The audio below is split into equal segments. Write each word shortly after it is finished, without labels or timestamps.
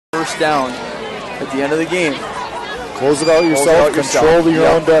first down at the end of the game. Close it out yourself, control your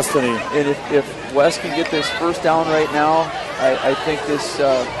own destiny. And if West can get this first down right now, I think this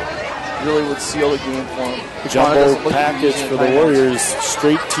really would seal the game for them. Jumbo package for the Warriors,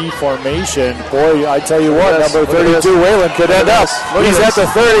 straight T formation. Boy, I tell you what, number 32 Whalen could end up. He's at the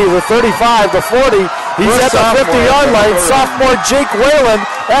 30, the 35, the 40. He's at the 50-yard line. Sophomore Jake Whalen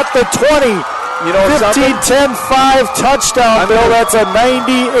at the 20. 15-10-5 touchdown, Bill. That's a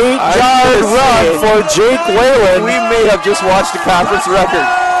 98-yard run for Jake Whalen. We may have just watched a conference record.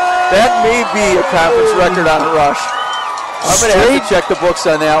 That may be a conference record on a rush. I'm going to have to check the books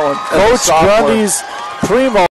on that one. Coach Grundy's primo.